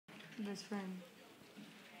Best friend.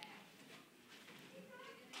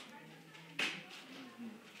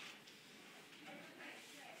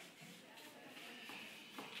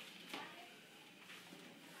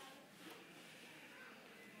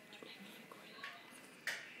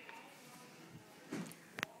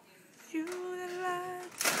 You the light.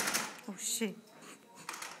 Oh shit.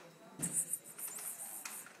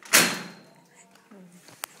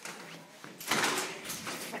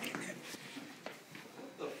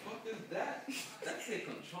 What the fuck is that? That's a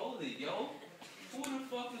controller, yo. Who the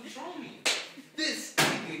fuck control me? This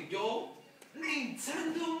nigga, yo.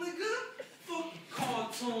 Nintendo, nigga. Fucking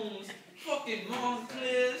cartoons. Fucking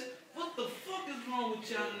Monclairs. What the fuck is wrong with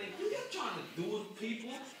y'all niggas? Y'all trying to do with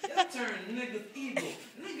people? Y'all turn niggas evil.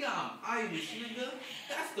 Nigga, I'm Irish, nigga.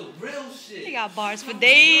 That's the real shit. They got bars for I'm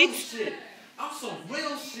days. shit. I'm some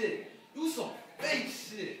real shit. You some fake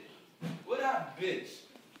shit. What that bitch?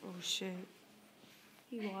 Oh shit.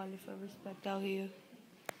 He wildin' for respect out here.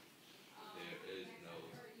 There is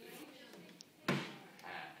no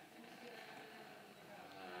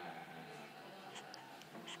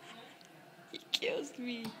He kills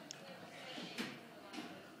me.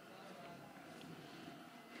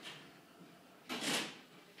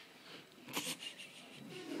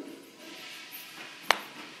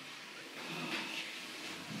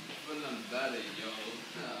 feeling better, yo.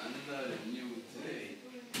 Another new day.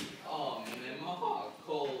 Oh man, my heart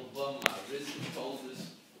cold, but my wrist is coldest.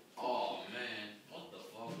 Oh man, what the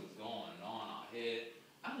fuck is going on out here?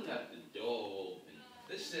 I left the door open.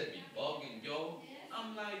 This shit be bugging, yo.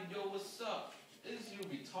 I'm like, yo, what's up? Is you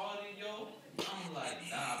retarded, yo? I'm like,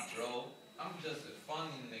 nah, bro. I'm just a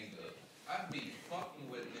funny nigga. I be fucking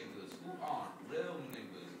with niggas who aren't real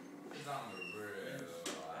niggas. Cause I'm a real.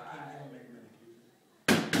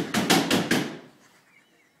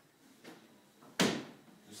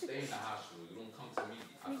 You stay in the hospital. You don't come to me.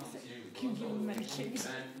 I come to you. Can you give me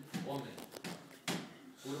medication? Man, woman.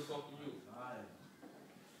 Who the fuck are you?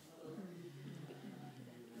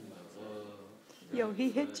 Yo,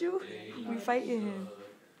 he hit you? We fighting him.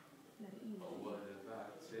 What if I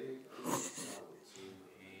take this out with 2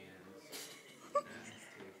 hands and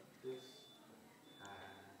take this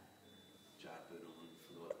high, drop it on the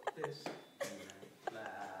floor, this and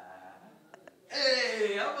fly.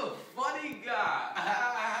 Hey, I'm a funny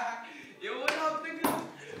guy. Yo, what up, nigga?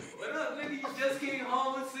 What up, nigga? You just came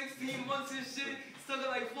home with 16 months and shit. Still got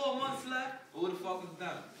like 4 months left. Who the fuck is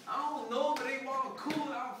that? I don't know, but they want cool.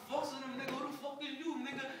 I'll fuck with them, nigga. Who the fuck is you,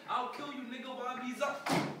 nigga? I'll kill you, nigga. YB's up.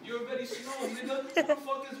 You already know, nigga. Who the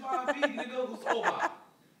fuck is YB, nigga? Who's over?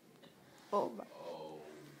 Over. Oh.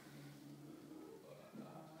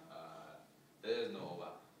 There's no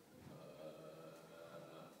over.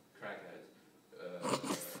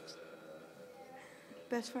 Crackheads.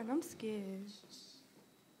 Best friend, I'm scared.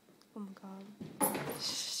 Oh my god. I'm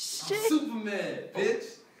Shit. Superman, bitch.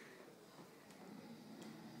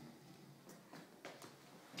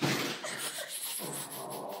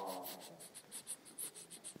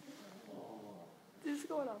 This is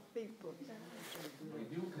going on Facebook.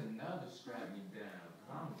 You can never strap me down.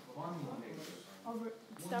 I'm a funny nigga.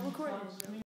 Stop recording.